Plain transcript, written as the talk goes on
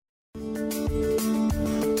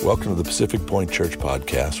Welcome to the Pacific Point Church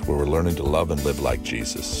podcast, where we're learning to love and live like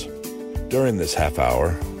Jesus. During this half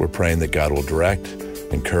hour, we're praying that God will direct,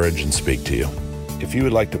 encourage, and speak to you. If you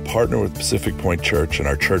would like to partner with Pacific Point Church and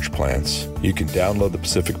our church plants, you can download the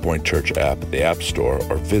Pacific Point Church app at the App Store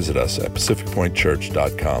or visit us at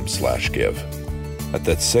pacificpointchurch.com/give. At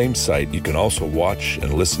that same site, you can also watch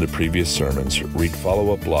and listen to previous sermons, read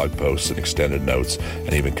follow-up blog posts and extended notes,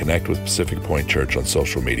 and even connect with Pacific Point Church on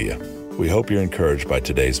social media. We hope you're encouraged by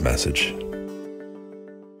today's message.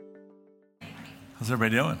 How's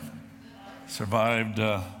everybody doing? Survived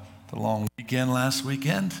the long weekend last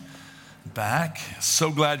weekend. Back.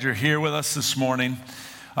 So glad you're here with us this morning.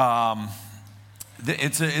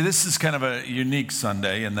 This is kind of a unique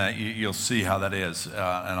Sunday in that you'll see how that is, and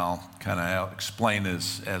I'll kind of explain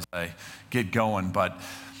as I get going. But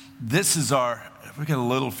this is we get a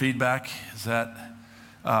little feedback. Is that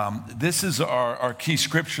this is our key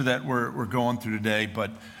scripture that we're going through today?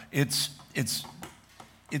 But it's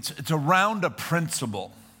around a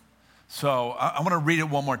principle. So I want to read it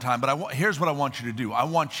one more time. But here's what I want you to do. I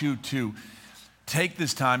want you to take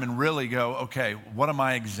this time and really go, okay, what am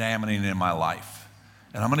I examining in my life?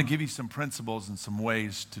 And I'm going to give you some principles and some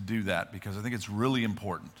ways to do that because I think it's really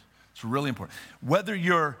important. It's really important. Whether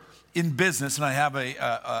you're in business, and I have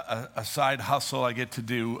a side hustle, I get to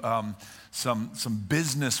do some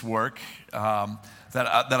business work that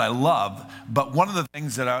I love. But one of the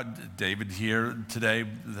things that David here today,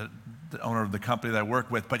 the owner of the company that I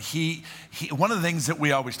work with, but he one of the things that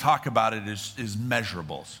we always talk about is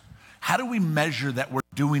measurables. How do we measure that we're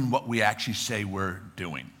doing what we actually say we're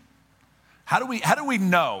doing? How do we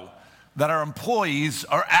know that our employees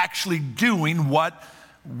are actually doing what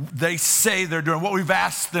they say they're doing, what we've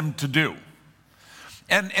asked them to do?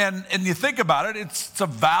 And you think about it, it's a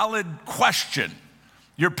valid question.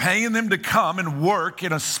 You're paying them to come and work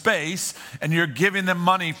in a space, and you're giving them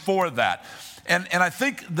money for that. And I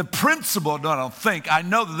think the principle, I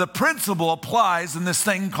know that the principle applies in this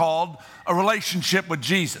thing called a relationship with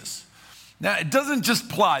Jesus. Now, it doesn't just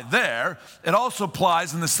apply there. It also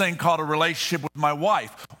applies in this thing called a relationship with my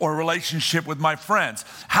wife or a relationship with my friends.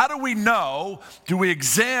 How do we know, do we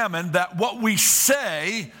examine that what we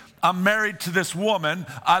say, I'm married to this woman,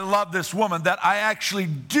 I love this woman, that I actually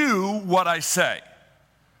do what I say?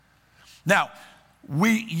 Now,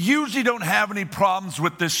 we usually don't have any problems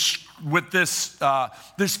with this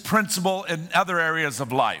principle in other areas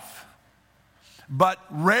of life. But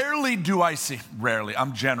rarely do I see,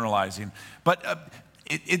 I'm generalizing, but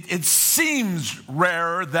it seems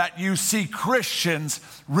rarer that you see Christians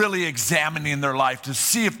really examining their life to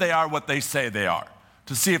see if they are what they say they are,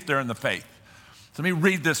 to see if they're in the faith. So let me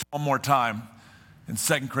read this one more time in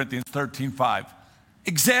 2 Corinthians 13:5.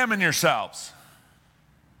 Examine yourselves.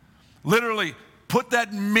 Literally, put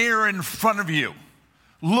that mirror in front of you.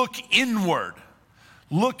 Look inward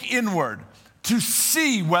to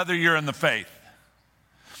see whether you're in the faith.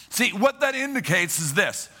 See, what that indicates is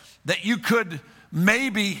this, that you could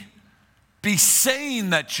maybe be saying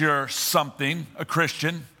that you're something, a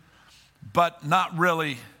Christian, but not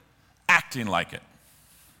really acting like it.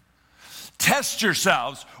 Test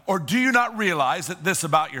yourselves, or do you not realize that this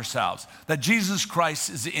about yourselves, that Jesus Christ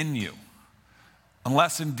is in you,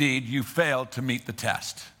 unless indeed you fail to meet the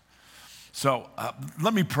test. So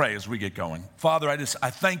let me pray as we get going. Father, I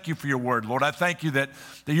thank you for your word. Lord, I thank you that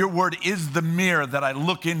your word is the mirror that I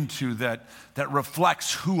look into that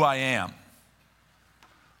reflects who I am.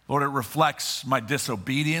 Lord, it reflects my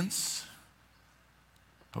disobedience,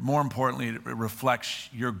 but more importantly, it reflects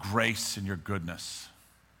your grace and your goodness.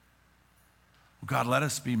 God, let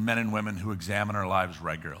us be men and women who examine our lives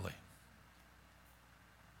regularly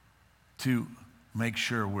to make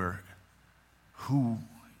sure we're who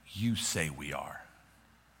you say we are.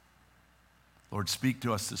 Lord, speak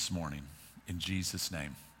to us this morning. In Jesus'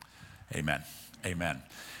 name, amen. Amen.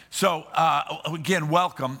 So, again,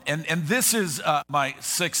 welcome. And this is my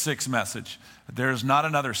 6-6 message. There's not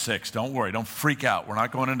another 6. Don't worry. Don't freak out. We're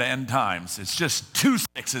not going into end times. It's just 2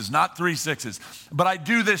 6s, not 3 6s. But I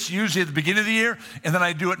do this usually at the beginning of the year, and then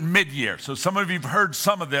I do it mid-year. So some of you have heard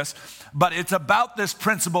some of this, but it's about this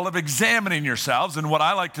principle of examining yourselves. And what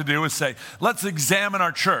I like to do is say, let's examine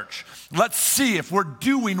our church. Let's see if we're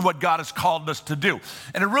doing what God has called us to do.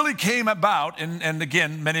 And it really came about, and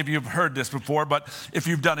again, many of you have heard this before, but if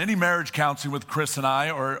you've done any marriage counseling with Chris and I,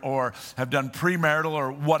 or have done premarital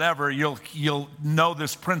or whatever, you'll know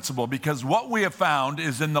this principle, because what we have found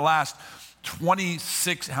is in the last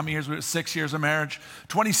 26, how many years? 6 years of marriage?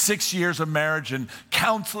 26 years of marriage and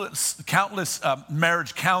countless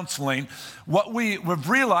marriage counseling. What we've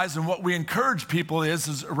realized and what we encourage people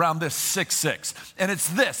is around this 6-6. And it's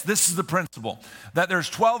this is the principle, that there's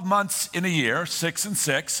 12 months in a year, 6 and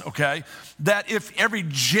 6, okay? That if every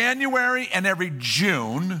January and every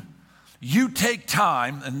June, you take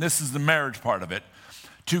time, and this is the marriage part of it,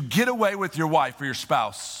 to get away with your wife or your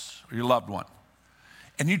spouse or your loved one.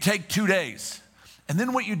 And you take 2 days. And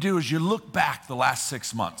then what you do is you look back the last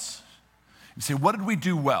 6 months. You say, what did we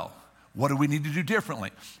do well? What do we need to do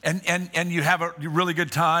differently? And you have a really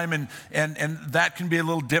good time, and that can be a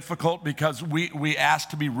little difficult because we ask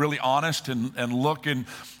to be really honest and look, and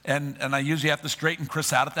I usually have to straighten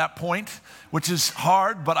Chris out at that point, which is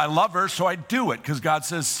hard, but I love her, so I do it because God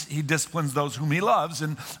says he disciplines those whom he loves,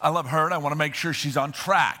 and I love her, and I want to make sure she's on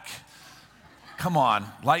track. Come on,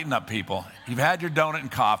 lighten up, people. You've had your donut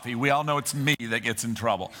and coffee. We all know it's me that gets in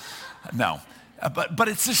trouble. No, but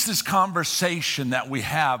it's just this conversation that we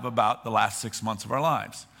have about the last 6 months of our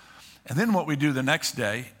lives. And then what we do the next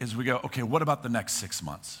day is we go, okay, what about the next 6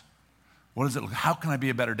 months? What is it? How can I be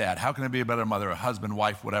a better dad? How can I be a better mother, a husband,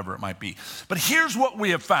 wife, whatever it might be? But here's what we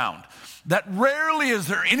have found, that rarely is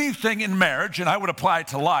there anything in marriage, and I would apply it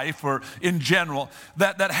to life or in general,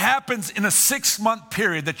 that happens in a 6-month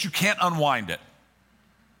period that you can't unwind it.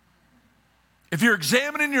 If you're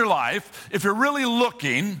examining your life, if you're really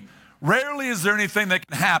looking, rarely is there anything that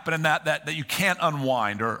can happen in that you can't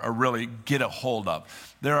unwind or really get a hold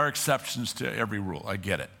of. There are exceptions to every rule, I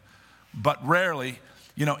get it. But rarely,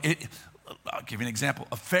 I'll give you an example.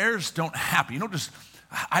 Affairs don't happen.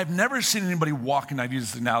 I've never seen anybody walking, I've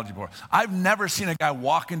used this analogy before. I've never seen a guy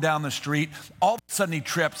walking down the street, all of a sudden he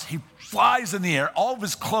trips, he flies in the air, all of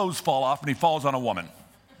his clothes fall off, and he falls on a woman.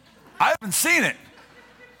 I haven't seen it.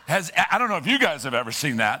 I don't know if you guys have ever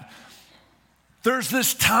seen that. There's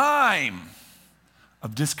this time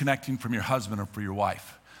of disconnecting from your husband or for your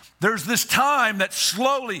wife. There's this time that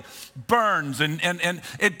slowly burns, and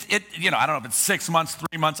it I don't know if it's 6 months,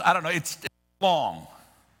 3 months, I don't know, it's long,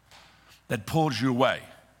 that pulls you away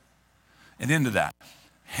and into that.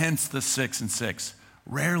 Hence the 6 and 6.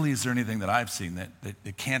 Rarely is there anything that I've seen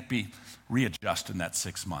that can't be readjusted in that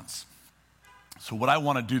 6 months. So what I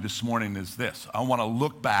want to do this morning is this. I want to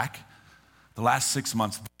look back the last 6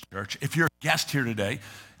 months of the church. If you're a guest here today,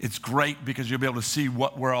 it's great because you'll be able to see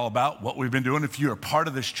what we're all about, what we've been doing. If you're a part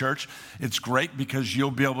of this church, it's great because you'll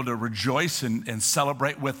be able to rejoice and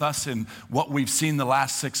celebrate with us in what we've seen the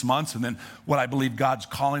last 6 months and then what I believe God's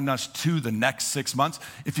calling us to the next 6 months.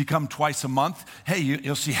 If you come twice a month, hey,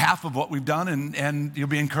 you'll see half of what we've done and you'll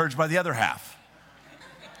be encouraged by the other half.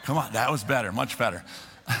 Come on, that was better, much better.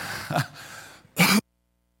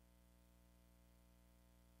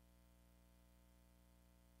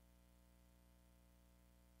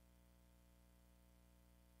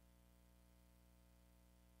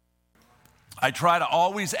 I try to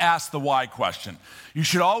always ask the why question. You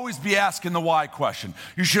should always be asking the why question.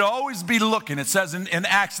 You should always be looking. It says in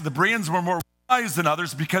Acts, the Bereans were more wise than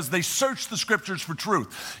others because they searched the scriptures for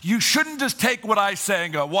truth. You shouldn't just take what I say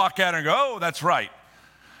and go, walk out and go, oh, that's right.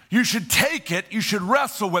 You should take it, you should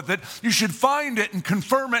wrestle with it, you should find it and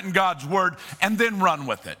confirm it in God's word and then run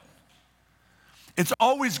with it. It's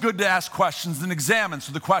always good to ask questions and examine.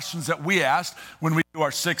 So the questions that we asked when we do our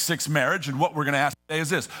 6-6 marriage and what we're going to ask today is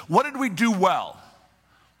this. What did we do well?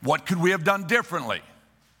 What could we have done differently?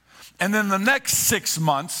 And then the next 6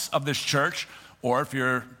 months of this church, or if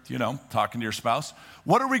you're, talking to your spouse,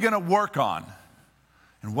 what are we going to work on?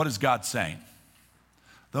 And what is God saying?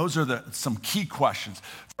 Those are some key questions.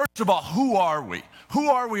 First of all, who are we? Who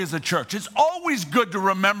are we as a church? It's always good to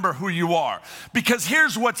remember who you are because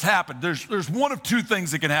here's what's happened. There's one of two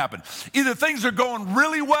things that can happen. Either things are going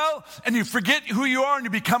really well and you forget who you are and you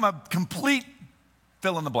become a complete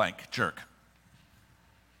fill-in-the-blank jerk.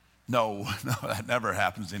 No, that never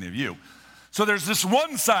happens to any of you. So there's this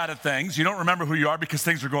one side of things, you don't remember who you are because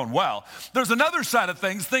things are going well. There's another side of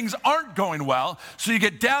things aren't going well, so you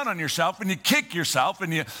get down on yourself and you kick yourself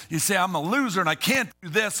and you say, I'm a loser and I can't do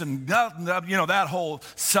this and that whole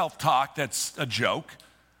self-talk, that's a joke.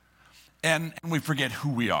 And we forget who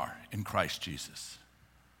we are in Christ Jesus.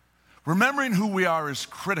 Remembering who we are is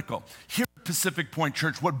critical. Here at Pacific Point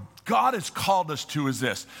Church, what God has called us to is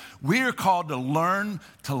this. We are called to learn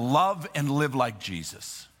to love and live like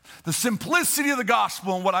Jesus. The simplicity of the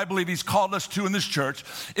gospel and what I believe he's called us to in this church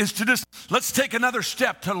is to just, let's take another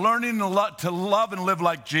step to learning to love and live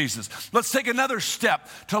like Jesus. Let's take another step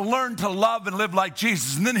to learn to love and live like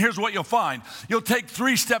Jesus. And then here's what you'll find. You'll take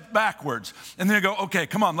 3 steps backwards and then you go, okay,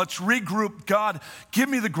 come on, let's regroup. God, give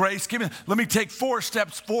me the grace. Let me take 4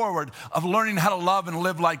 steps forward of learning how to love and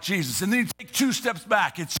live like Jesus. And then you take 2 steps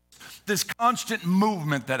back. It's this constant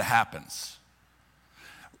movement that happens.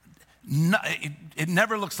 No, it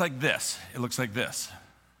never looks like this. It looks like this,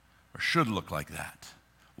 or should look like that.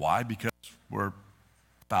 Why? Because we're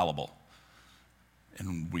fallible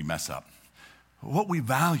and we mess up. What we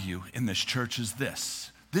value in this church is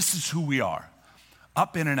this. This is who we are,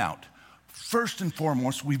 up in and out. First and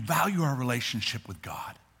foremost, we value our relationship with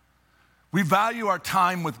God. We value our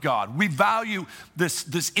time with God. We value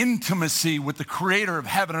this intimacy with the creator of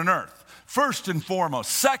heaven and earth. First and foremost.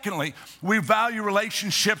 Secondly, we value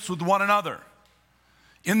relationships with one another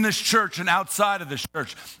in this church and outside of this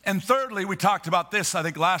church. And thirdly, we talked about this, I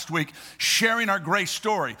think, last week, sharing our grace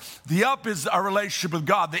story. The up is our relationship with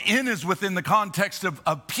God. The in is within the context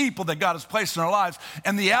of people that God has placed in our lives.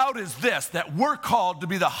 And the out is this, that we're called to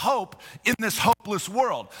be the hope in this hopeless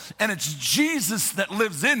world. And it's Jesus that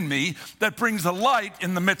lives in me that brings the light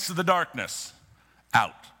in the midst of the darkness.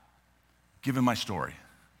 Out. Give him my story.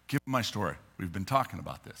 Give him my story. We've been talking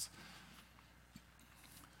about this.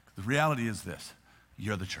 The reality is this.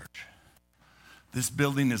 You're the church. This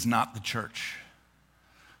building is not the church.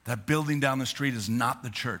 That building down the street is not the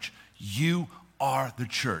church. You are the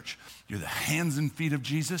church. You're the hands and feet of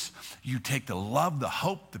Jesus. You take the love, the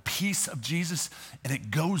hope, the peace of Jesus, and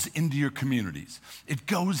it goes into your communities. It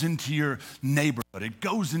goes into your neighborhood. It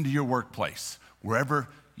goes into your workplace, wherever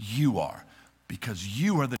you are, because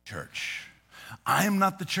you are the church. I am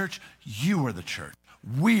not the church, you are the church.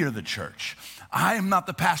 We are the church. I am not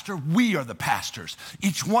the pastor, we are the pastors.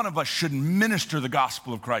 Each one of us should minister the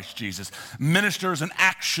gospel of Christ Jesus. Minister is an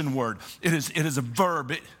action word. It is a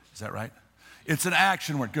verb. Is that right? It's an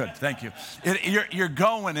action word. Good, thank you. You're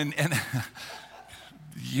going and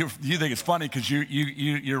you think it's funny because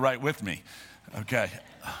you're right with me. Okay.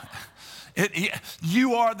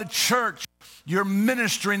 You are the church. You're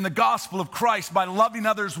ministering the gospel of Christ by loving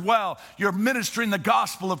others well. You're ministering the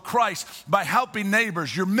gospel of Christ by helping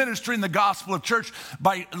neighbors. You're ministering the gospel of church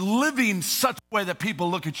by living such a way that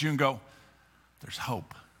people look at you and go, there's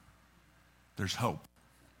hope. There's hope.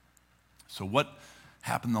 So what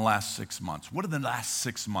happened the last 6 months? What did the last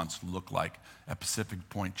 6 months look like at Pacific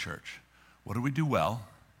Point Church? What did we do well?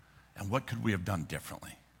 And what could we have done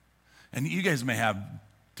differently? And you guys may have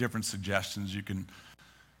different suggestions. You can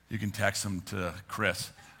text them to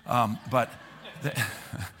Chris. But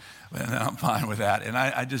I'm fine with that. And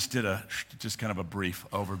I just did just kind of a brief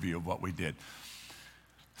overview of what we did.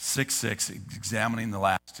 6-6, examining the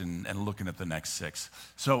last and looking at the next 6.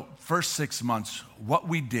 So first 6 months, what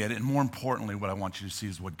we did, and more importantly, what I want you to see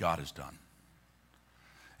is what God has done.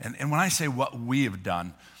 And when I say what we have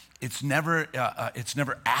done, it's never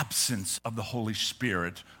absence of the Holy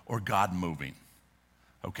Spirit or God moving.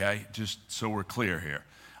 Okay? Just so we're clear here.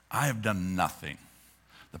 I have done nothing.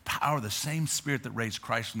 The power of the same Spirit that raised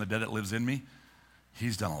Christ from the dead that lives in me,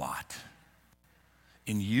 he's done a lot.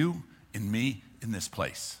 In you, in me, in this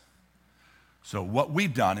place. So what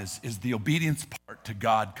we've done is the obedience part to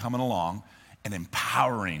God coming along and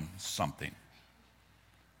empowering something.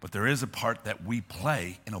 But there is a part that we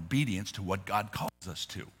play in obedience to what God calls us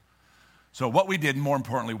to. So what we did, and more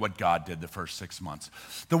importantly, what God did the first 6 months.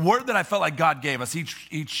 The word that I felt like God gave us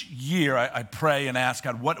each year, I pray and ask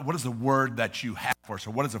God, what is the word that you have for us?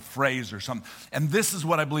 Or what is a phrase or something? And this is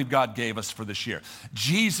what I believe God gave us for this year.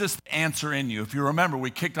 Jesus, the answer in you. If you remember,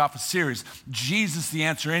 we kicked off a series, Jesus, the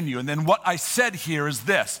answer in you. And then what I said here is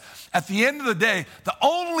this. At the end of the day, the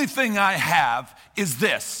only thing I have is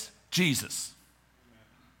this, Jesus.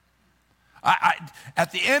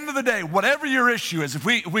 At the end of the day, whatever your issue is, if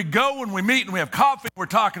we go and we meet and we have coffee, we're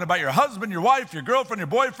talking about your husband, your wife, your girlfriend, your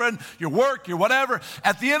boyfriend, your work, your whatever.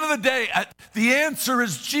 At the end of the day, the answer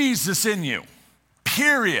is Jesus in you,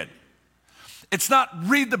 period. It's not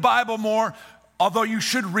read the Bible more, although you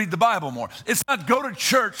should read the Bible more. It's not go to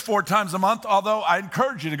church 4 times a month, although I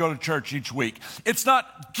encourage you to go to church each week. It's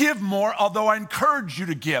not give more, although I encourage you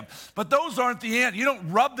to give. But those aren't the answer. You don't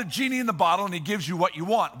rub the genie in the bottle and he gives you what you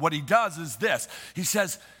want. What he does is this. He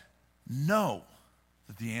says, know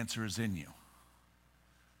that the answer is in you.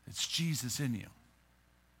 It's Jesus in you.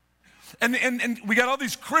 And we got all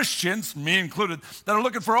these Christians, me included, that are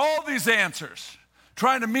looking for all these answers,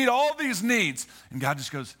 trying to meet all these needs. And God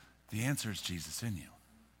just goes, the answer is Jesus in you.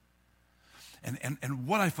 And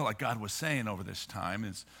what I felt like God was saying over this time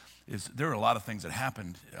is is there are a lot of things that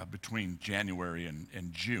happened between January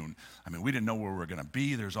and June. I mean, we didn't know where we were going to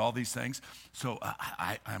be. There's all these things. So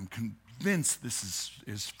I'm convinced this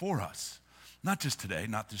is for us. Not just today,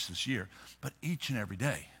 not just this year, but each and every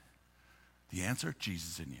day. The answer,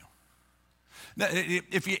 Jesus in you. Now,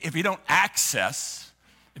 if you don't access,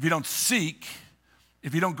 if you don't seek,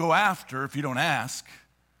 if you don't go after, if you don't ask,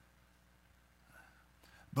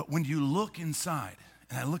 but when you look inside,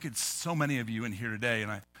 and I look at so many of you in here today,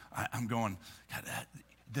 and I'm going, God,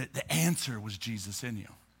 the answer was Jesus in you.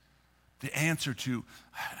 The answer to,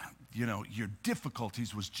 your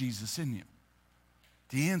difficulties was Jesus in you.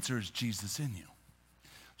 The answer is Jesus in you.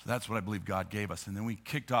 So that's what I believe God gave us. And then we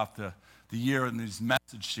kicked off the year in these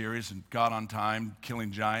message series, and God on Time,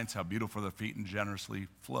 Killing Giants, How Beautiful Their Feet and Generosity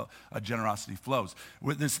Flows.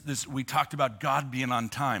 We talked about God being on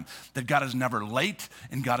time, that God is never late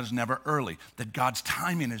and God is never early, that God's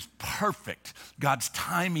timing is perfect. God's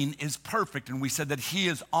timing is perfect, and we said that He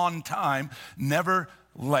is on time, never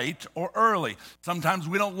late or early. Sometimes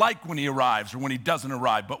we don't like when He arrives or when He doesn't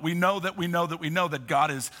arrive, but we know that God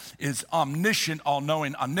is omniscient,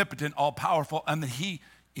 all-knowing, omnipotent, all-powerful, and that He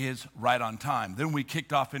is right on time. Then we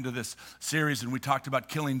kicked off into this series and we talked about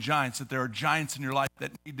killing giants, that there are giants in your life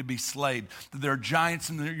that need to be slayed, that there are giants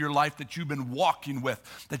in your life that you've been walking with,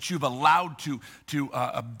 that you've allowed to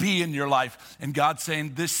be in your life. And God's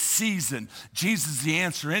saying this season, Jesus is the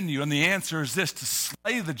answer in you, and the answer is this: to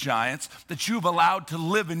slay the giants that you've allowed to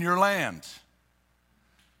live in your land.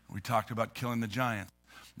 We talked about killing the giants.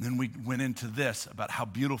 And then we went into this about how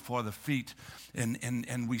beautiful are the feet,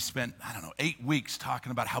 and we spent, 8 weeks talking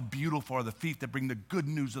about how beautiful are the feet that bring the good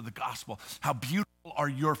news of the gospel. How beautiful are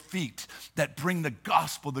your feet that bring the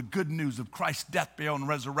gospel, the good news of Christ's death, burial, and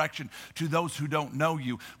resurrection to those who don't know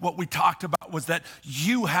you. What we talked about was that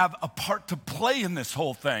you have a part to play in this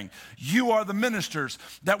whole thing. You are the ministers,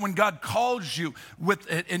 that when God calls you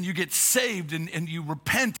and you get saved and you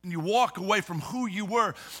repent and you walk away from who you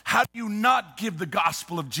were, how do you not give the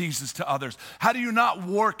gospel of Jesus to others? How do you not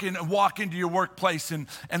walk into your workplace and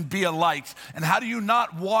be a light? And how do you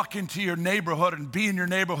not walk into your neighborhood and be in your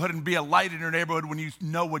neighborhood and be a light in your neighborhood when you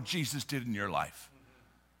know what Jesus did in your life?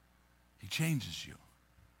 He changes you.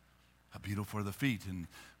 How beautiful are the feet. And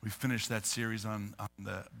we finished that series on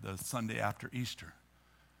the Sunday after Easter.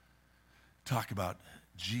 Talk about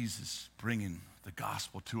Jesus bringing the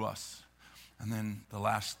gospel to us. And then the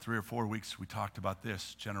last 3 or 4 weeks, we talked about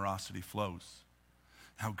this: generosity flows.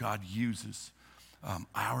 How God uses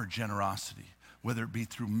our generosity, whether it be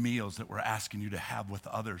through meals that we're asking you to have with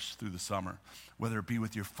others through the summer, whether it be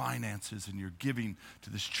with your finances and your giving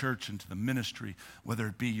to this church and to the ministry, whether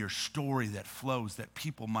it be your story that flows, that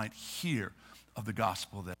people might hear of the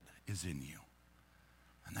gospel that is in you.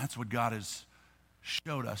 And that's what God has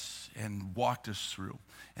showed us and walked us through.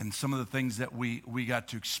 And some of the things that we got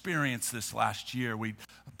to experience this last year,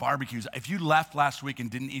 barbecues. If you left last week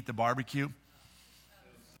and didn't eat the barbecue,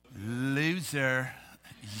 loser.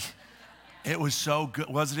 It was so good.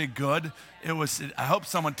 Wasn't it good? I hope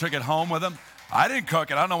someone took it home with them. I didn't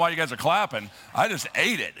cook it. I don't know why you guys are clapping. I just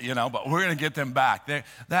ate it, but we're going to get them back. And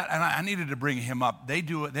I needed to bring him up. They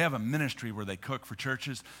have a ministry where they cook for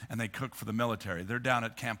churches and they cook for the military. They're down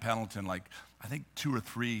at Camp Pendleton I think 2 or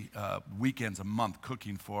 3 weekends a month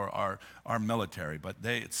cooking for our military. But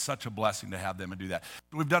it's such a blessing to have them and do that.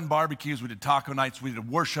 We've done barbecues, we did taco nights, we did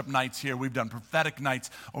worship nights here, we've done prophetic nights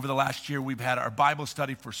over the last year. We've had our Bible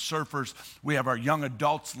study for surfers. We have our young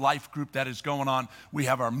adults life group that is going on. We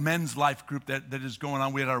have our men's life group that is going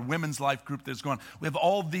on. We have our women's life group that is going on. We have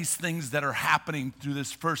all these things that are happening through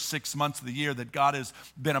this first 6 months of the year that God has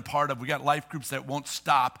been a part of. We got life groups that won't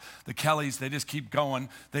stop. The Kellys, they just keep going.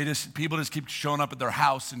 People just keep showing up at their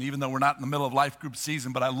house, and even though we're not in the middle of life group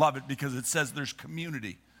season, but I love it because it says there's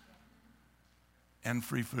community and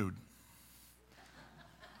free food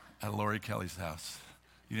at Lori Kelly's house.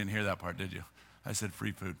 You didn't hear that part, did you? I said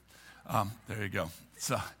free food. There you go.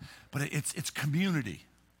 So, but it's community.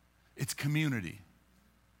 It's community.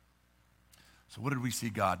 So what did we see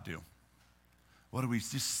God do?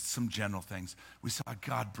 Just some general things. We saw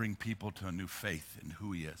God bring people to a new faith in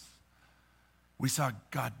who He is. We saw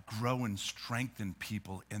God grow and strengthen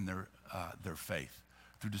people in their faith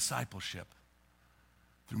through discipleship,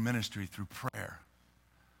 through ministry, through prayer.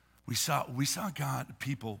 We saw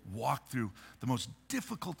people walk through the most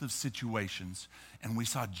difficult of situations, and we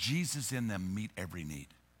saw Jesus in them meet every need.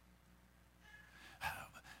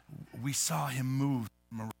 We saw Him move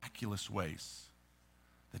in miraculous ways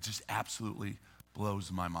that just absolutely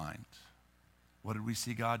blows my mind. What did we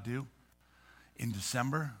see God do? In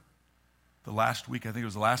December, I think it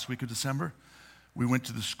was the last week of December, we went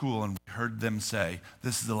to the school and we heard them say,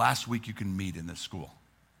 this is the last week you can meet in this school.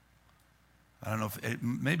 I don't know if,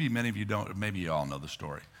 maybe many of you don't, maybe you all know the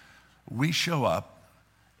story. We show up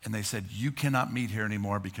and they said, you cannot meet here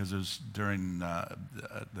anymore because it was during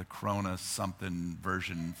the Corona something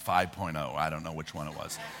version 5.0. I don't know which one it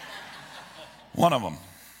was. One of them.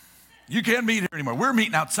 You can't meet here anymore. We're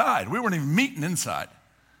meeting outside. We weren't even meeting inside.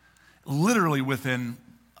 Literally within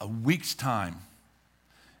a week's time,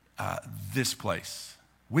 this place.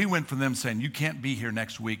 We went from them saying, you can't be here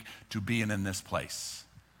next week to being in this place,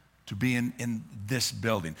 to being in this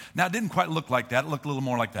building. Now, it didn't quite look like that. It looked a little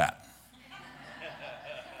more like that.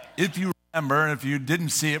 If you remember, and if you didn't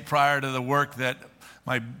see it prior to the work that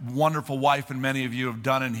my wonderful wife and many of you have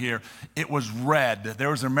done in here, it was red. There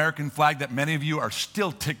was an American flag that many of you are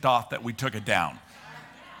still ticked off that we took it down.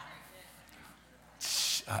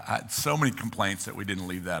 So many complaints that we didn't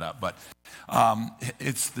leave that up, but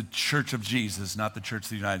it's the Church of Jesus, not the Church of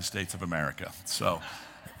the United States of America. So,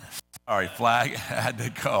 sorry, flag had to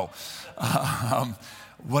go.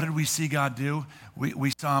 What did we see God do?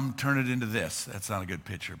 We saw him turn it into this. That's not a good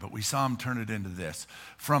picture, but we saw him turn it into this.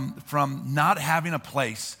 From not having a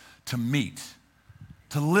place to meet,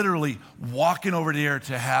 to literally walking over there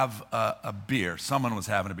to have a beer. Someone was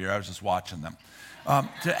having a beer. I was just watching them.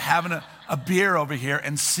 To having a beer over here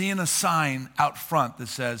and seeing a sign out front that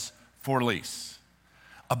says, for lease.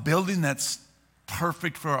 A building that's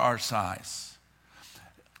perfect for our size.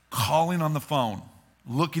 Calling on the phone,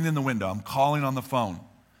 looking in the window. I'm calling on the phone.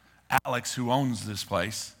 Alex, who owns this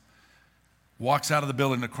place, walks out of the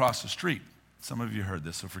building across the street. Some of you heard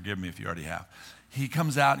this, so forgive me if you already have. He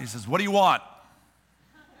comes out and he says, what do you want?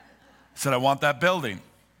 I said, I want that building.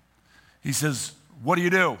 He says, what do you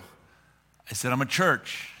do? I said, I'm a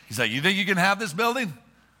church. He's like, you think you can have this building?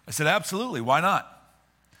 I said, absolutely, why not?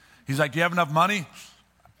 He's like, do you have enough money?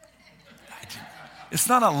 It's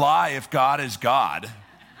not a lie if God is God,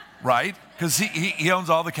 right? Because he owns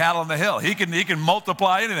all the cattle on the hill. He can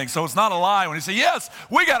multiply anything. So it's not a lie when he says, yes,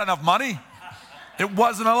 we got enough money. It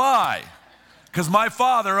wasn't a lie because my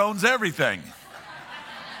Father owns everything.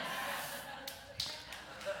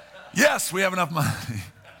 Yes, we have enough money.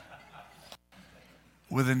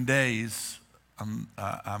 Within days,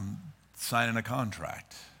 I'm signing a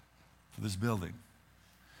contract for this building.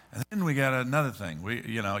 And then we got another thing.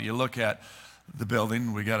 You look at the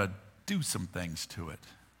building, we got to do some things to it.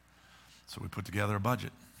 So we put together a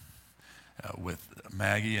budget with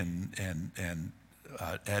Maggie and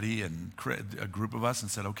Eddie and a group of us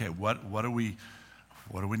and said, okay, what do we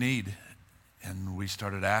need? And we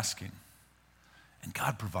started asking. And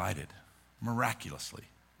God provided miraculously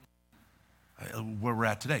where we're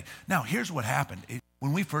at today. Now, here's what happened.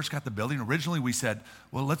 When we first got the building, originally we said,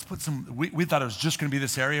 well, let's put we thought it was just going to be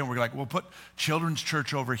this area, and we're like, we'll put children's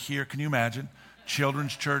church over here. Can you imagine?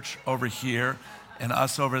 Children's church over here and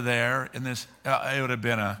us over there. And this, it would have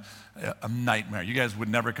been a nightmare. You guys would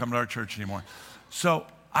never come to our church anymore. So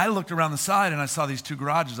I looked around the side, and I saw these two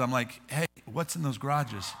garages. I'm like, hey, what's in those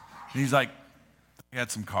garages? And he's like, I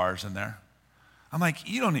got some cars in there. I'm like,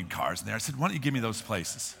 you don't need cars in there. I said, why don't you give me those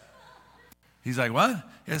places? He's like, what?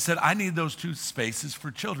 I said, I need those 2 spaces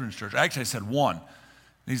for children's church. Actually, I said 1. And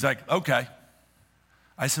he's like, okay.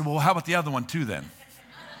 I said, well, how about the other one too then?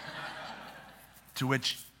 To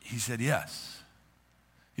which he said, yes.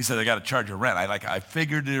 He said, I got to charge you rent. I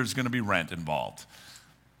figured there was going to be rent involved.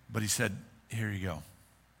 But he said, here you go.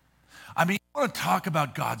 I mean, I want to talk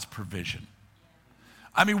about God's provision.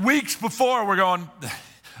 I mean, weeks before we're going,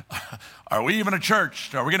 are we even a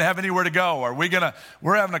church? Are we going to have anywhere to go?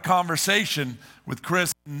 We're having a conversation with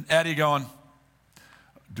Chris and Eddie going,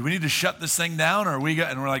 do we need to shut this thing down? And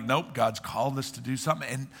we're like, nope, God's called us to do something.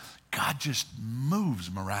 And God just moves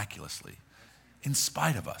miraculously in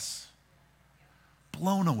spite of us.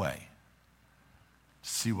 Blown away to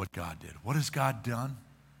see what God did. What has God done?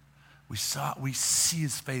 We see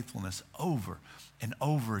his faithfulness over and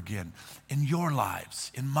over again in your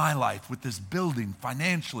lives, in my life, with this building,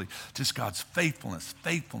 financially, just God's faithfulness,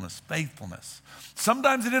 faithfulness, faithfulness.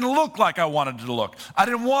 Sometimes it didn't look like I wanted it to look. I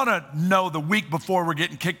didn't want to know the week before we're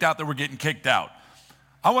getting kicked out that we're getting kicked out.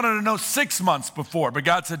 I wanted to know 6 months before, but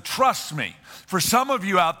God said, trust me. For some of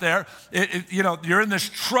you out there, you're in this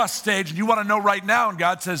trust stage and you want to know right now, and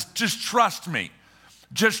God says, just trust me.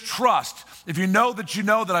 Just trust. If you know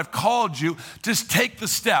that I've called you, just take the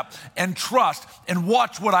step and trust and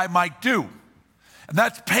watch what I might do. And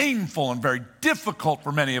that's painful and very difficult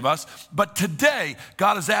for many of us. But today,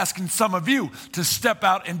 God is asking some of you to step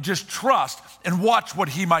out and just trust and watch what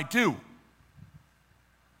he might do.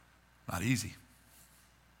 Not easy.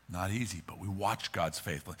 Not easy, but we watch God's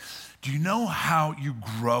faithfulness. Do you know how you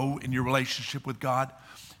grow in your relationship with God?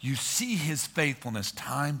 You see his faithfulness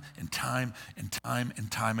time and time and time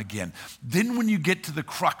and time again. Then when you get to the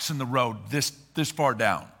crux in the road, this far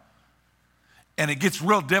down, and it gets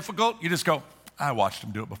real difficult, you just go, I watched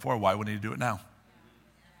him do it before. Why wouldn't he do it now?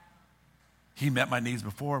 He met my needs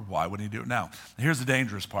before. Why wouldn't he do it now? Here's the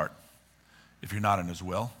dangerous part. If you're not in his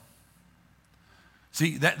will.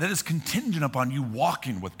 See, that is contingent upon you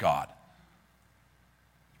walking with God.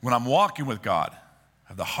 When I'm walking with God, I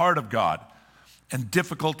have the heart of God, and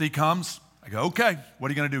difficulty comes, I go, okay, what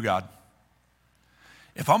are you going to do, God?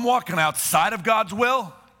 If I'm walking outside of God's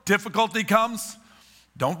will, difficulty comes,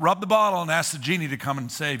 don't rub the bottle and ask the genie to come and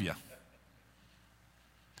save you.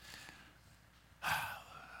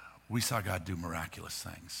 We saw God do miraculous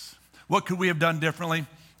things. What could we have done differently?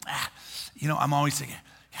 I'm always thinking,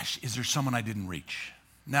 gosh, is there someone I didn't reach?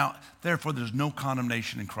 Now, therefore, there's no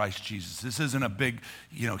condemnation in Christ Jesus. This isn't a big,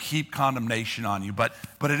 heap condemnation on you, but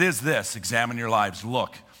it is this. Examine your lives.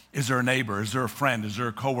 Look, is there a neighbor? Is there a friend? Is there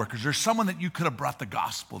a coworker? Is there someone that you could have brought the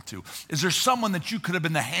gospel to? Is there someone that you could have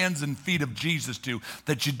been the hands and feet of Jesus to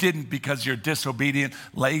that you didn't because you're disobedient,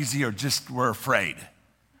 lazy, or just were afraid?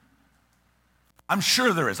 I'm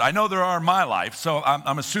sure there is. I know there are in my life, so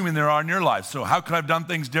I'm assuming there are in your life. So how could I have done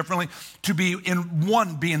things differently? To be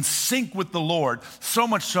in sync with the Lord, so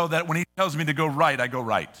much so that when he tells me to go right, I go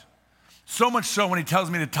right. So much so when he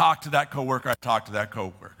tells me to talk to that coworker, I talk to that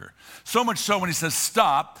coworker. So much so when he says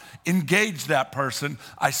stop, engage that person,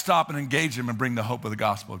 I stop and engage him and bring the hope of the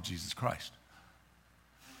gospel of Jesus Christ.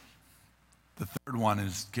 The third one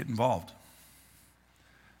is get involved.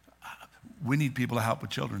 We need people to help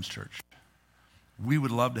with children's church. We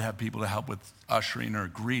would love to have people to help with ushering or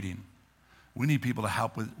greeting. We need people to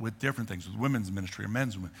help with different things, with women's ministry or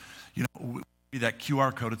men's ministry. That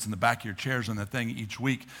QR code that's in the back of your chairs on that thing each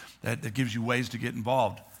week that gives you ways to get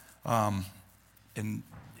involved. And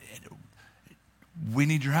we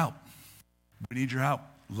need your help. We need your help.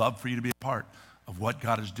 Love for you to be a part of what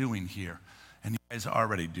God is doing here. And you guys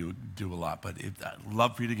already do a lot, but I'd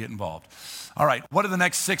love for you to get involved. All right, what do the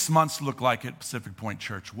next 6 months look like at Pacific Point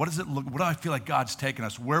Church? What does it look? What do I feel like God's taking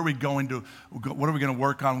us? Where are we going to? What are we going to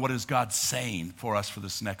work on? What is God saying for us for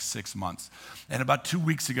this next 6 months? And about 2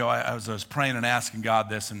 weeks ago, I was praying and asking God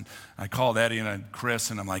this, and I called Eddie and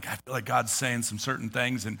Chris, and I'm like, I feel like God's saying some certain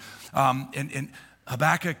things. And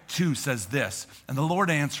Habakkuk 2 says this, and the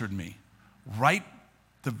Lord answered me, write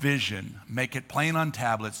the vision, make it plain on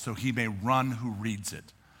tablets so he may run who reads it.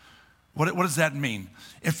 What does that mean?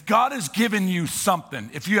 If God has given you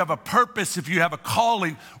something, if you have a purpose, if you have a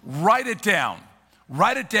calling, write it down.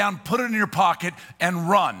 Write it down, put it in your pocket, and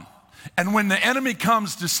run. And when the enemy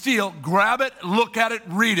comes to steal, grab it, look at it,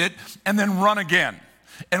 read it, and then run again.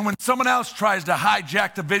 And when someone else tries to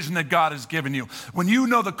hijack the vision that God has given you, when you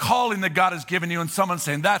know the calling that God has given you and someone's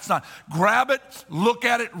saying, that's not, grab it, look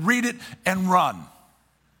at it, read it, and run.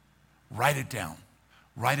 Write it down.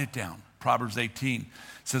 Write it down. Proverbs 18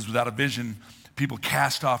 says, without a vision, people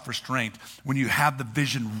cast off restraint. When you have the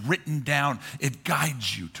vision written down, it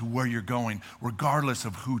guides you to where you're going, regardless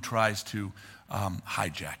of who tries to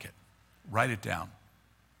hijack it. Write it down.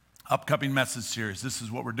 Upcoming message series. This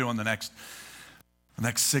is what we're doing the next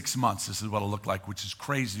 6 months. This is what it'll look like, which is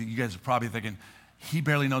crazy. You guys are probably thinking, he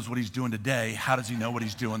barely knows what he's doing today. How does he know what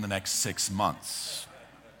he's doing the next 6 months?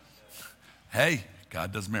 Hey,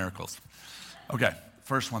 God does miracles. Okay,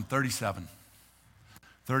 first one, 37.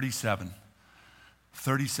 37%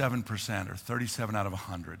 or 37 out of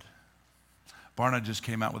 100. Barna just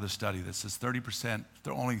came out with a study that says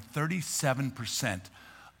only 37%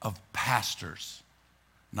 of pastors,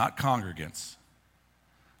 not congregants,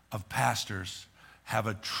 of pastors have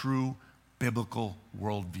a true biblical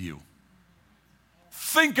worldview.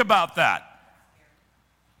 Think about that.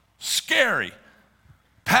 Scary.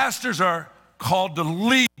 Pastors are called to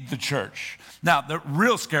lead the church. Now, the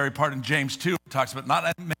real scary part in James 2 talks about not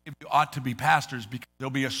many of you ought to be pastors because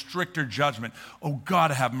there'll be a stricter judgment. Oh,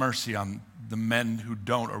 God, have mercy on the men who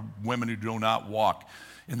don't or women who do not walk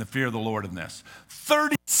in the fear of the Lord in this.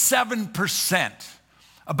 37%,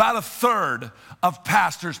 about a third of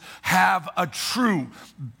pastors have a true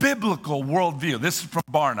biblical worldview. This is from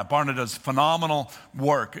Barna. Barna does phenomenal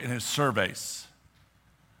work in his surveys.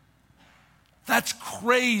 That's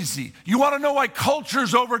crazy. You want to know why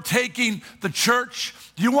culture's overtaking the church?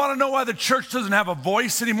 You want to know why the church doesn't have a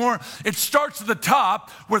voice anymore? It starts at the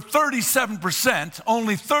top where only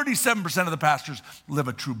 37% of the pastors live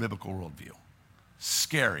a true biblical worldview.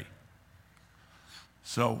 Scary.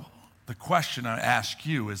 So the question I ask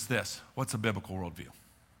you is this: what's a biblical worldview?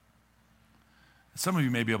 Some of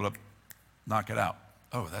you may be able to knock it out.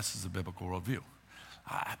 oh, this is a biblical worldview.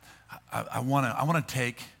 I want to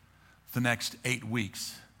take the next 8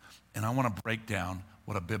 weeks and I want to break down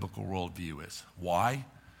what a biblical worldview is. Why?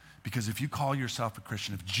 Because if you call yourself a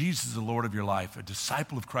Christian, if Jesus is the Lord of your life, a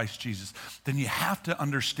disciple of Christ Jesus, then you have to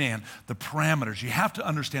understand the parameters. You have to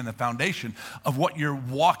understand the foundation of what you're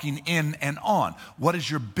walking in and on. What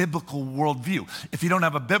is your biblical worldview? If you don't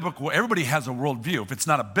have a biblical, everybody has a worldview. If it's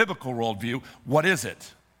not a biblical worldview, what is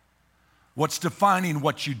it? What's defining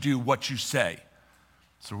what you do, what you say?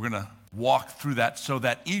 So we're going to walk through that so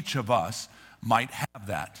that each of us might have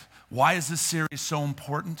that. Why is this series so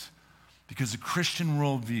important? Because the Christian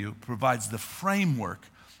worldview provides the framework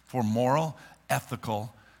for moral,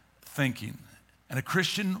 ethical thinking. And a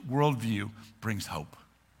Christian worldview brings hope.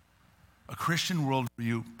 A Christian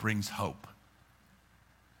worldview brings hope.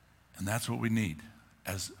 And that's what we need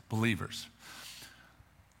as believers.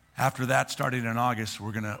 After that, starting in August,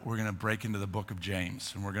 we're gonna break into the book of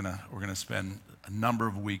James, and we're gonna spend a number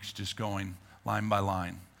of weeks just going line by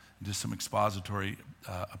line, just some expository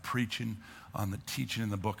preaching on the teaching in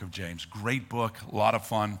the book of James. Great book, a lot of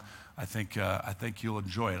fun. I think you'll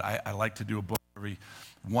enjoy it. I like to do a book every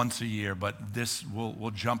once a year, but this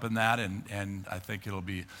we'll jump in that, and I think it'll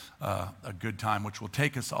be a good time, which will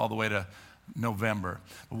take us all the way to November.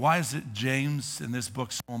 But why is it James in this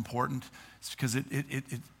book so important? It's because it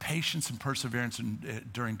patience and perseverance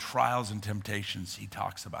during trials and temptations he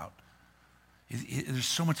talks about. There's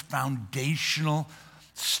so much foundational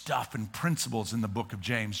stuff and principles in the book of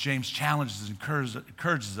James. James challenges and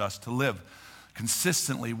encourages us to live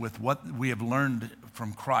consistently with what we have learned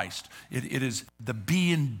from Christ. It is the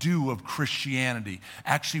be and do of Christianity,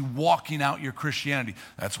 actually walking out your Christianity.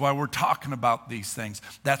 That's why we're talking about these things.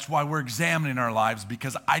 That's why we're examining our lives,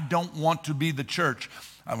 because I don't want to be the church.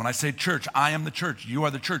 When I say church, I am the church. You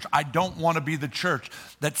are the church. I don't want to be the church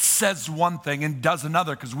that says one thing and does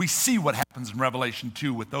another, because we see what happens in Revelation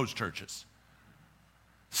 2 with those churches.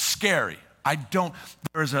 Scary.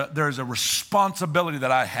 There is a responsibility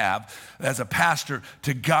that I have as a pastor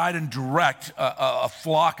to guide and direct a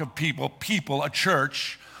flock of people, a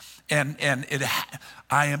church, and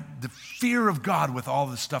I am the fear of God with all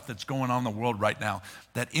the stuff that's going on in the world right now,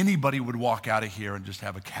 that anybody would walk out of here and just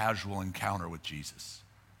have a casual encounter with Jesus.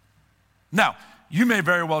 Now, you may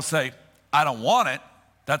very well say, I don't want it.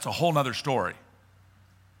 That's a whole nother story.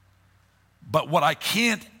 But what I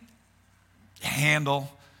can't handle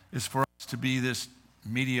is for us to be this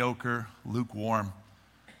mediocre, lukewarm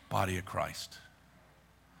body of Christ.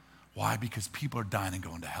 Why? Because people are dying and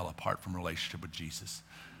going to hell apart from relationship with Jesus.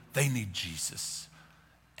 They need Jesus.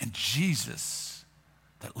 And Jesus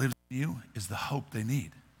that lives in you is the hope they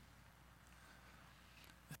need.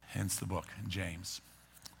 Hence the book in James.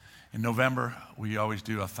 In November, we always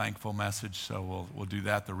do a thankful message, so we'll do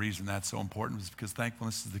that. The reason that's so important is because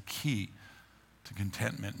thankfulness is the key to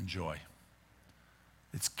contentment and joy.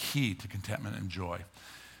 It's key to contentment and joy.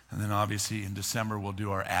 And then obviously in December, we'll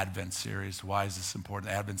do our Advent series. Why is this important?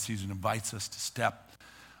 The Advent season invites us to step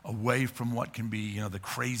away from what can be, the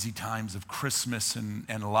crazy times of Christmas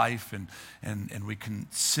and life, and we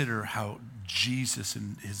consider how Jesus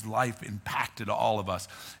and his life impacted all of us.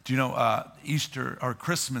 Do you know Easter or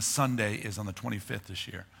Christmas Sunday is on the 25th this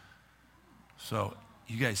year? So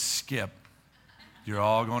you guys skip. You're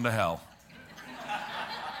all going to hell.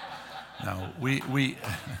 Now,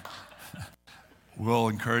 we'll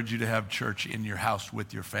encourage you to have church in your house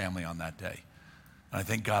with your family on that day. And I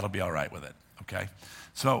think God will be all right with it, okay?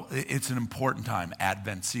 So it's an important time.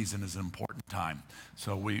 Advent season is an important time.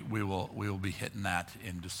 So we will be hitting that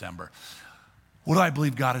in December. What do I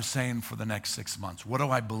believe God is saying for the next 6 months? What do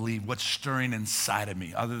I believe? What's stirring inside of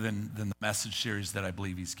me other than the message series that I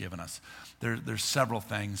believe he's given us? There's several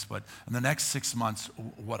things, but in the next 6 months,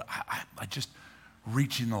 what I just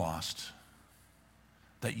reaching the lost.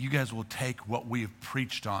 That you guys will take what we have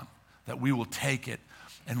preached on, that we will take it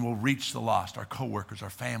and we'll reach the lost, our coworkers,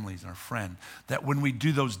 our families, and our friend. That when we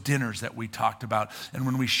do those dinners that we talked about, and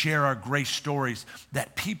when we share our grace stories,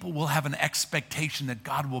 that people will have an expectation that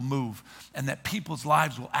God will move and that people's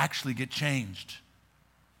lives will actually get changed.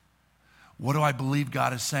 What do I believe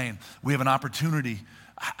God is saying? We have an opportunity.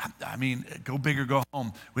 I mean, go big or go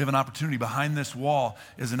home. We have an opportunity. Behind this wall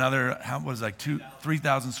is another,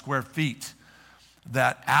 3,000 square feet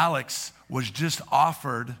that Alex was just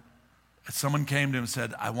offered. Someone came to him and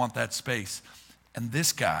said, I want that space. And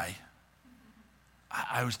this guy,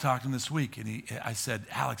 I was talking this week, and I said,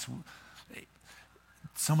 Alex,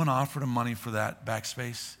 someone offered him money for that back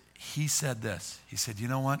space. He said this. He said, you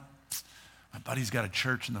know what? My buddy's got a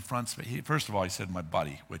church in the front space. First of all, he said my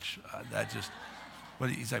buddy, which but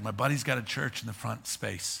he's like, my buddy's got a church in the front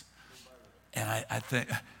space. And I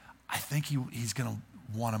think he's going to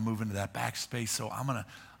want to move into that back space, so I'm gonna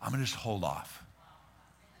just hold off.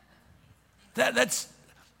 That's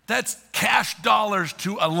cash dollars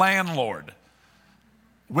to a landlord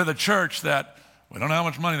with a church that we don't know how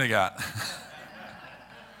much money they got.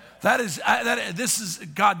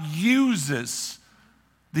 God uses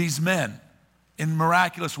these men in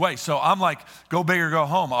miraculous ways. So I'm like, go big or go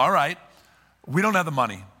home. All right, we don't have the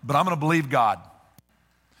money, but I'm going to believe God.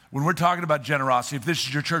 When we're talking about generosity, if this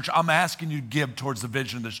is your church, I'm asking you to give towards the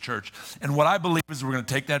vision of this church. And what I believe is we're going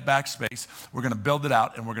to take that back space, we're going to build it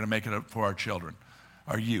out, and we're going to make it for our children,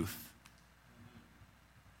 our youth.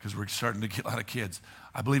 Because we're starting to get a lot of kids.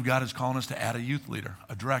 I believe God is calling us to add a youth leader,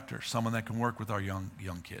 a director, someone that can work with our young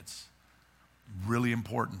kids. Really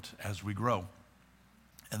important as we grow.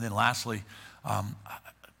 And then lastly,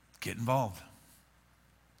 get involved.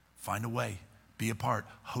 Find a way. Be a part.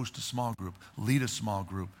 Host a small group. Lead a small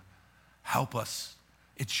group. Help us.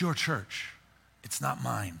 It's your church. It's not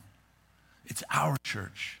mine. It's our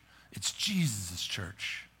church. It's Jesus'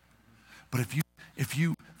 church. But if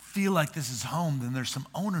you feel like this is home, then there's some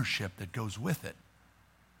ownership that goes with it.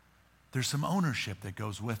 There's some ownership that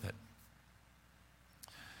goes with it.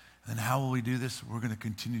 And then how will we do this? We're going to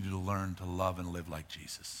continue to learn to love and live like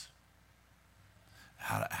Jesus.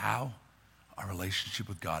 How? Our relationship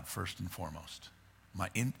with God first and foremost.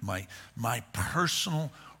 My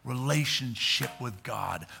personal relationship with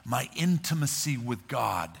God, my intimacy with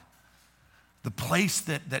God, the place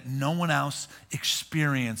that no one else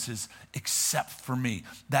experiences except for me.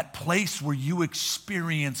 That place where you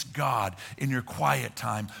experience God in your quiet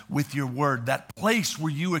time with your word. That place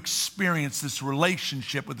where you experience this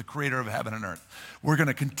relationship with the creator of heaven and earth. We're going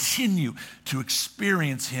to continue to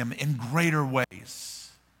experience him in greater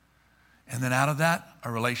ways. And then out of that,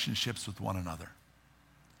 our relationships with one another.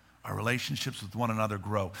 Our relationships with one another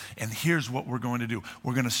grow. And here's what we're going to do.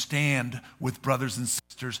 We're going to stand with brothers and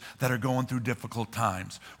sisters that are going through difficult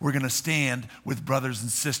times. We're going to stand with brothers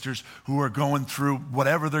and sisters who are going through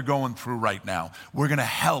whatever they're going through right now. We're going to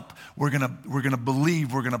help. We're going to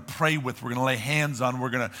believe. We're going to pray with. We're going to lay hands on.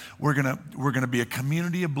 We're going to be a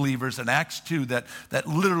community of believers in Acts 2 that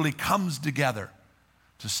literally comes together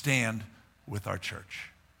to stand with our church.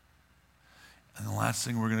 And the last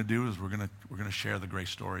thing we're going to do is we're going to share the great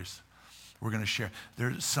stories. We're going to share.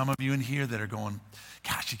 There's some of you in here that are going,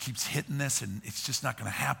 gosh, he keeps hitting this and it's just not going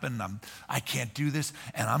to happen. I can't do this.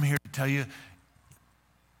 And I'm here to tell you,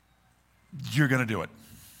 you're going to do it.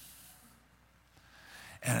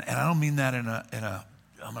 And I don't mean that in a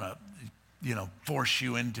I'm going to, force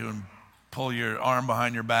you into and pull your arm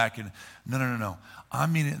behind your back. And no. I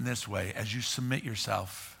mean it in this way. As you submit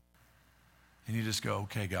yourself and you just go,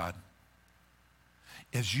 okay, God.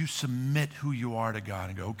 As you submit who you are to God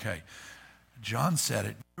and go, okay, John said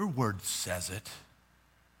it, your word says it.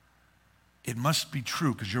 It must be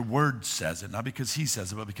true because your word says it, not because he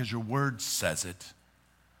says it, but because your word says it.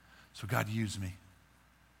 So God, use me.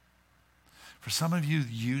 For some of you,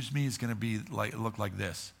 use me is going to look like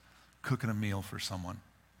this, cooking a meal for someone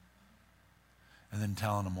and then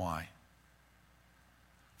telling them why.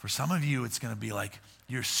 For some of you, it's going to be like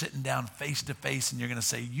you're sitting down face to face and you're going to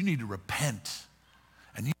say, you need to repent.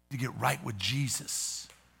 And you need to get right with Jesus.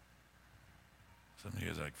 Some of you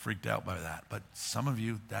guys are like freaked out by that. But some of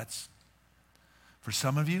you, for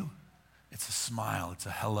some of you, it's a smile, it's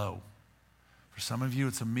a hello. For some of you,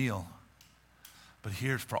 it's a meal. But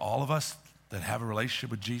here, for all of us that have a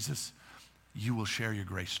relationship with Jesus, you will share your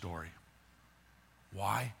grace story.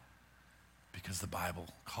 Why? Because the Bible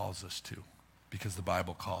calls us to. Because the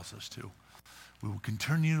Bible calls us to. We will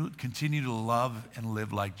continue to love and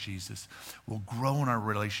live like Jesus. We'll grow in our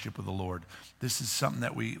relationship with the Lord. This is something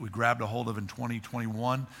that we grabbed a hold of in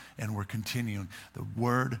 2021, and we're continuing. The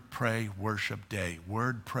Word, Pray, Worship Day.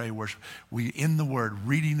 Word, Pray, Worship. We, in the Word,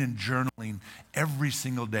 reading and journaling every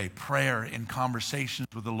single day. Prayer and conversations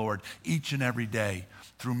with the Lord each and every day.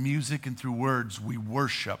 Through music and through words, we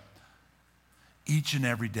worship each and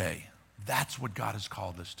every day. That's what God has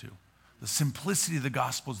called us to. The simplicity of the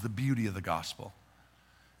gospel is the beauty of the gospel.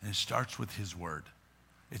 And it starts with his word.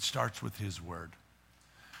 It starts with his word.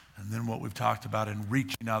 And then what we've talked about in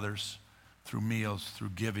reaching others through meals,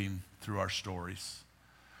 through giving, through our stories.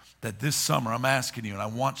 That this summer, I'm asking you, and I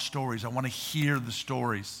want stories. I want to hear the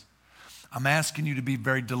stories. I'm asking you to be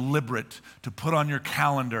very deliberate, to put on your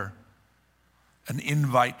calendar an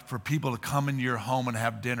invite for people to come into your home and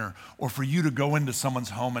have dinner, or for you to go into someone's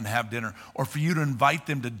home and have dinner, or for you to invite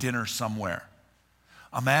them to dinner somewhere.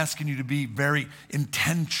 I'm asking you to be very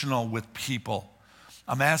intentional with people.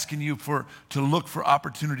 I'm asking you to look for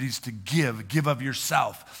opportunities to give of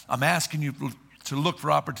yourself. I'm asking you to look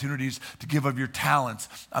for opportunities to give of your talents.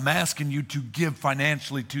 I'm asking you to give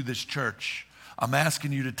financially to this church. I'm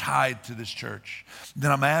asking you to tithe to this church.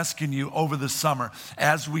 Then I'm asking you over the summer,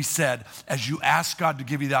 as we said, as you ask God to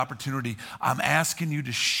give you the opportunity, I'm asking you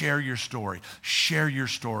to share your story. Share your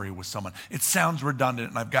story with someone. It sounds redundant,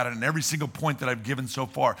 and I've got it in every single point that I've given so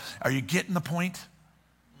far. Are you getting the point?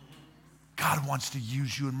 God wants to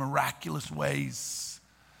use you in miraculous ways,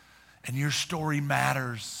 and your story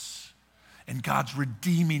matters. And God's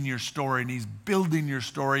redeeming your story, and he's building your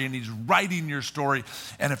story, and he's writing your story.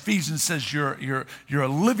 And Ephesians says you're a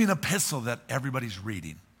living epistle that everybody's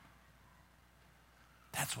reading.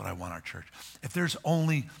 That's what I want our church. If there's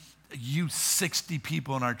only 60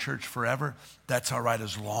 people in our church forever, that's all right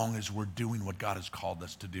as long as we're doing what God has called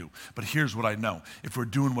us to do. But here's what I know. If we're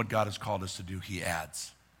doing what God has called us to do, he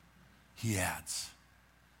adds. He adds.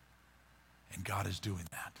 And God is doing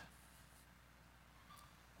that.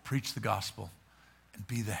 Preach the gospel and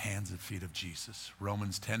be the hands and feet of Jesus.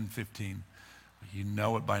 Romans 10:15. You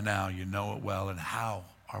know it by now, you know it well. And how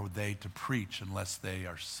are they to preach unless they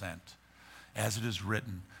are sent? As it is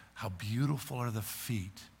written, how beautiful are the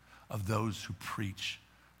feet of those who preach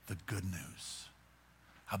the good news.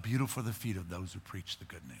 How beautiful are the feet of those who preach the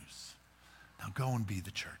good news. Now go and be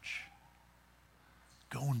the church.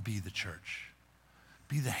 Go and be the church.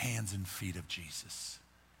 Be the hands and feet of Jesus.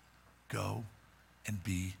 Go and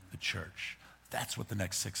be the church. That's what the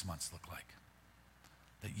next 6 months look like.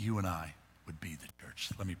 That you and I would be the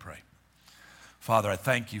church. Let me pray. Father, I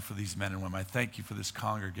thank you for these men and women. I thank you for this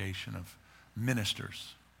congregation of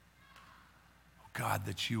ministers. Oh God,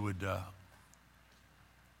 that you would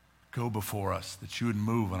go before us, that you would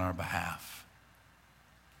move on our behalf.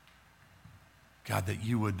 God, that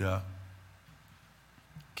you would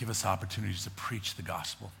give us opportunities to preach the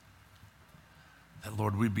gospel. That,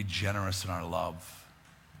 Lord, we'd be generous in our love.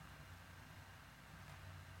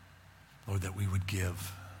 Lord, that we would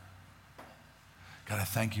give. God, I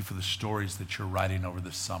thank you for the stories that you're writing over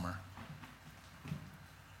this summer.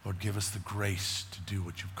 Lord, give us the grace to do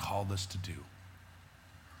what you've called us to do.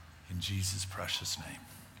 In Jesus' precious name,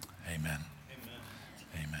 amen.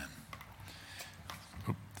 Amen. Amen.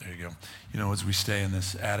 Oop, there you go. You know, as we stay in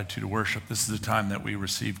this attitude of worship, this is the time that we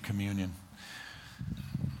receive communion.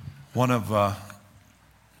 One of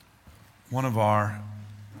our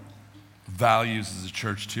values as a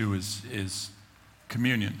church, too, is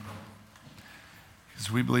communion. Because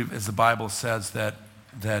we believe, as the Bible says, that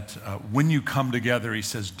when you come together, he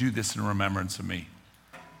says, do this in remembrance of me.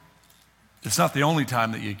 It's not the only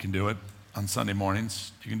time that you can do it on Sunday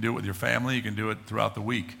mornings. You can do it with your family. You can do it throughout the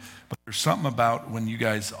week. But there's something about when you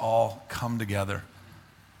guys all come together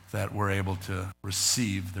that we're able to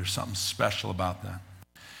receive. There's something special about that.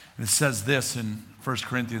 And it says this in 1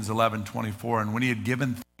 Corinthians 11:24, and when he had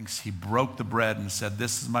given thanks, he broke the bread and said,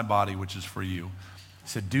 this is my body, which is for you. He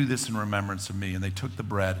said, do this in remembrance of me. And they took the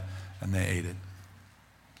bread and they ate it.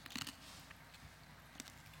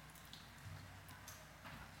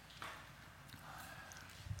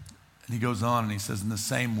 And he goes on and he says, in the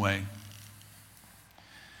same way,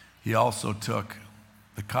 he also took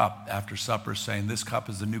the cup after supper, saying, this cup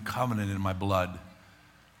is the new covenant in my blood.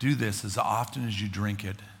 Do this as often as you drink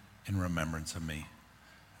it in remembrance of me.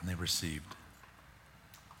 And they received.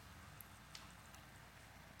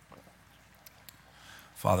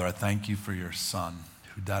 Father, I thank you for your Son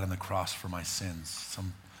who died on the cross for my sins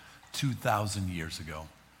some 2,000 years ago.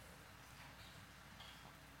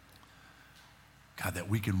 God, that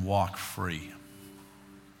we can walk free.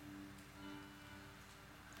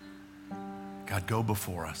 God, go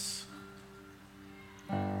before us.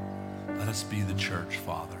 Let us be the church,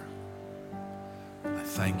 Father. I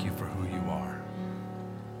thank you for who you are.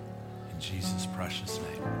 In Jesus' precious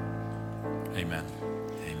name, amen.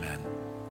 Amen.